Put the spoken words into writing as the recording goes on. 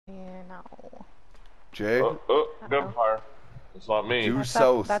Ow. Jay? Gunfire. It's not me. Due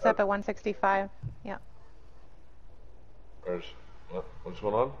south. That's at the 165. Yeah. What's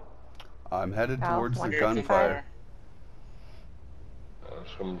going on? I'm headed South, towards the 165. gunfire.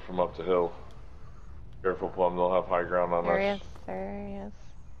 It's coming from up the hill. Careful, Plum. They'll have high ground on us. There he is.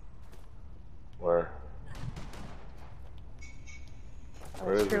 Where?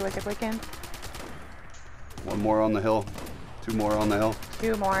 Oh, screw Wicked Weekend. One more on the hill. Two more on the hill.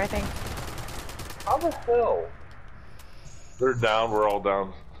 Two more, I think. How the hell? They're down. We're all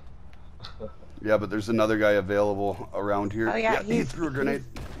down. Yeah, but there's another guy available around here. Oh, yeah, he threw a grenade.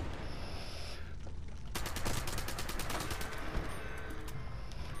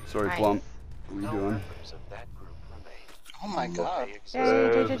 Sorry, Nice. Plum. What are you doing? Oh my god.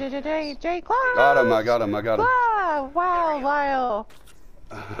 Jay, Clark! Got him, I got him. Wow, Lyle.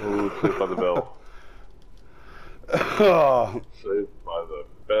 Ooh, saved by the bell. Saved by the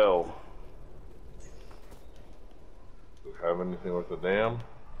bell. Do we have anything with the dam?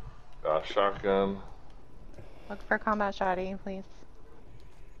 Got a shotgun. Look for combat shotty, please.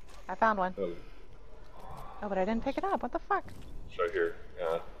 I found one. Oh, but I didn't pick it up. What the fuck? It's right here.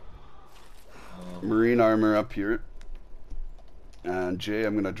 Yeah. Marine armor up here. And Jay,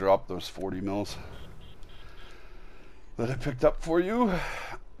 I'm gonna drop those 40 mils that I picked up for you.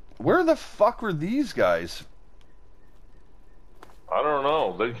 Where the fuck were these guys? I don't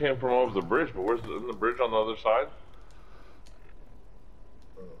know. They came from over the bridge, but where's the bridge on the other side?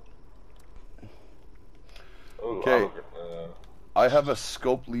 Okay. I have a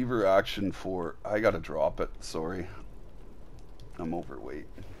scope lever action for... I gotta drop it, sorry. I'm overweight.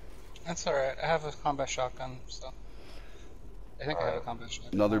 That's alright. I have a combat shotgun, so... I think I have a combat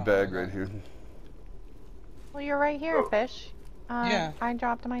shotgun. Another bag right here. Well, you're right here, Fish. Yeah. I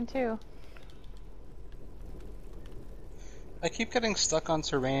dropped mine too. I keep getting stuck on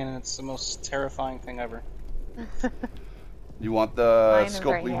terrain, and it's the most terrifying thing ever. You want the Mine is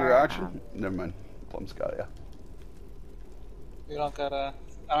scope right lever here, action? Never mind. Plum's got it, yeah. You don't gotta...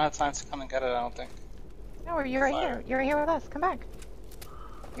 I don't have time to come and get it, I don't think. No, you're right here. You're right here with us. Come back.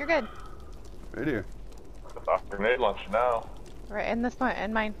 You're good. Right here. It's off grenade launcher now. Right in this one,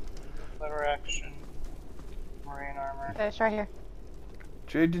 in mine. Lever action. Marine armor. Fish right here.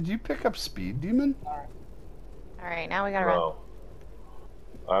 Jay, did you pick up Speed Demon? Alright. Alright, now we gotta run. No.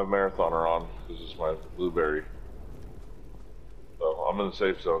 I have Marathoner on. This is my blueberry. So I'm in the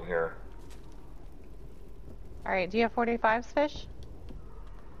safe zone here. Alright, do you have 45s, Fish?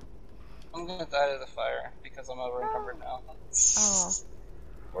 I'm gonna die to the fire, because I'm over encumbered now. Oh.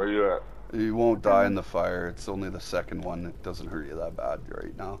 Where are you at? You won't die in the fire. It's only the second one. It doesn't hurt you that bad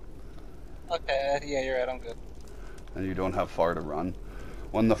right now. Okay, yeah, you're right, I'm good. And you don't have far to run.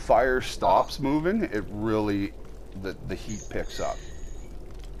 When the fire stops moving, it really... The heat picks up.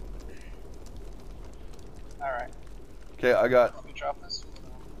 Alright. Okay, I got... Let me drop this.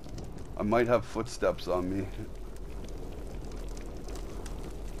 I might have footsteps on me.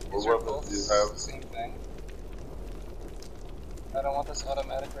 These are both the same thing. I don't want this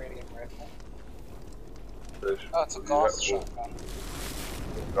automatic radium rifle. Fish. Oh, it's a Gauss shotgun.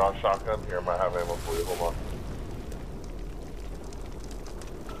 Gauss shotgun? Here, I might have ammo for you. Hold on.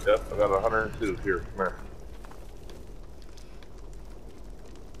 Yep, I got 102. Here, come here.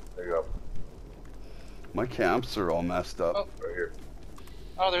 There you go. My camps are all messed up. Oh. Right here.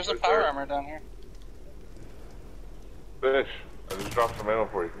 Oh, there's a power armor down here. Fish. I just dropped some ammo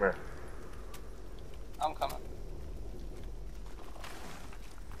for you. Come here. I'm coming.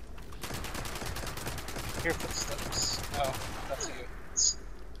 Hear footsteps. Oh, that's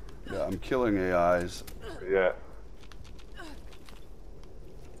you. Yeah, I'm killing AIs. Yeah.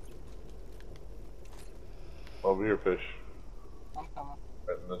 Over here, Fish. I'm coming.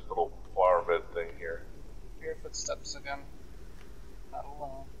 Right in this little flower bed thing here. Hear footsteps again. Not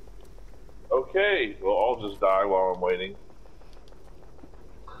alone. Okay, well, I'll just die while I'm waiting.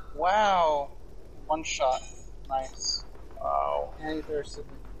 Wow. One shot. Nice. Wow. And he thirsted.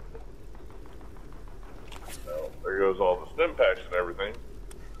 Well, there goes all the stim packs and everything.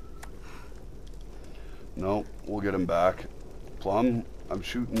 No, we'll get him back. Plum, I'm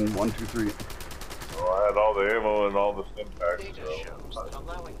shooting 1, 2, 3. Well, I had all the ammo and all the stim packs, so...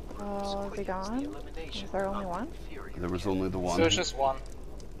 Oh, is he gone? Is there only one? There was only the one. So it's just one.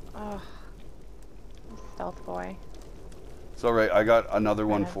 Oh. Stealth boy. It's alright, I got another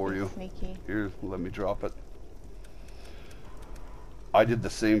one Gotta for be you. Sneaky. Here, let me drop it. I did the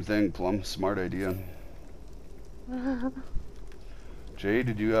same thing, Plum. Smart idea. Jay,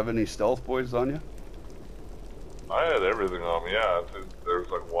 did you have any stealth boys on you? I had everything on me, yeah. There's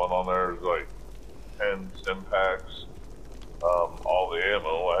like one on there, there's like 10 stim packs, all the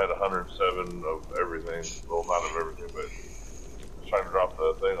ammo. I had 100 7 of everything. Well, not of everything, but just trying to drop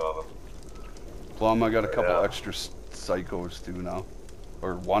the thing on him. Plum, I got a couple extra psychos too now.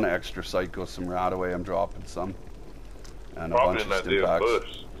 Or one extra psycho, some Radaway, I'm dropping some. And Probably a bunch in of that damn Stimpaks.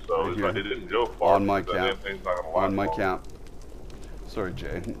 bush. So Right it's like it didn't go far. On my camp. Thing's not gonna On my long. camp. Sorry,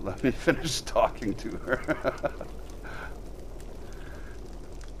 Jay. Let me finish talking to her.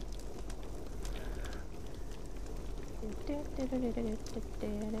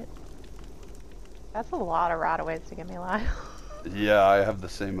 That's a lot of Radaways to give me live. Yeah, I have the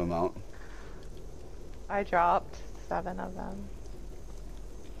same amount. I dropped 7 of them.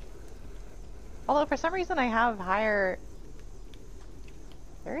 Although for some reason I have higher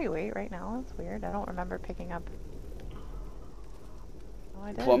carry weight right now. That's weird. I don't remember picking up. Oh,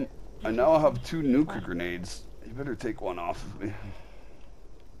 I did. Plum, I now have 2 nuka grenades. You better take one off of me.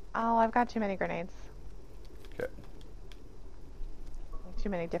 Oh, I've got too many grenades. Okay. Too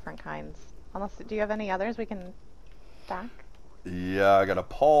many different kinds. Unless, do you have any others we can stack? Yeah, I got a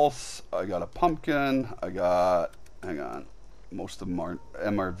pulse, I got a pumpkin, I got, hang on, most of them are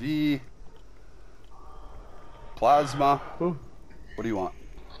MRV, plasma. What do you want?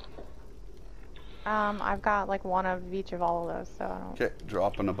 I've got like one of each of all of those, so I don't... Okay,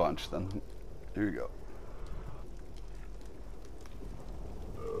 dropping a bunch then. Here you go.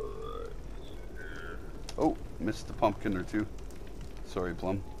 Oh, missed the pumpkin or 2. Sorry,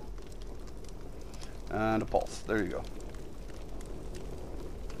 Plum. And a pulse. There you go.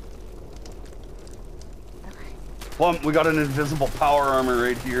 Okay. Plum, we got an invisible power armor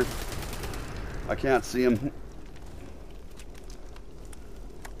right here. I can't see him.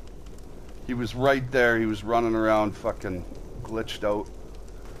 He was right there. He was running around fucking glitched out.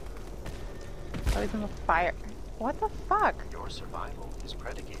 Oh, he's in the fire. What the fuck? Your survival is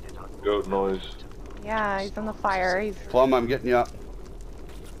predicated on Goat noise. Yeah, he's in the fire. He's Plum, I'm getting you up.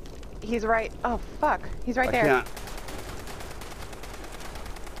 right. Oh fuck. He's right there.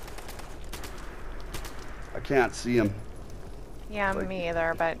 I can't see him. Yeah, me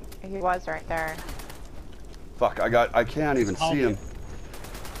either, but he was right there. Fuck, I can't even see him.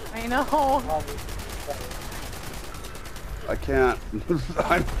 I know. I can't.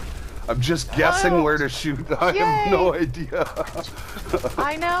 I'm just guessing where to shoot. I have no idea.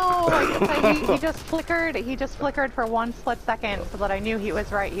 I know. Like, he just flickered. He just flickered for 1 split second, so that I knew he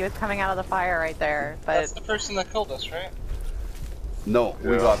was right. He was coming out of the fire right there. But That's the person that killed us, right? No,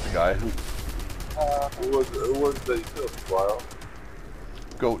 we got the guy. Who was the killed?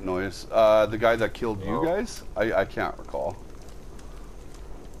 Goat noise. The guy that killed you guys? I can't recall.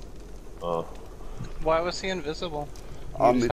 Why was he invisible?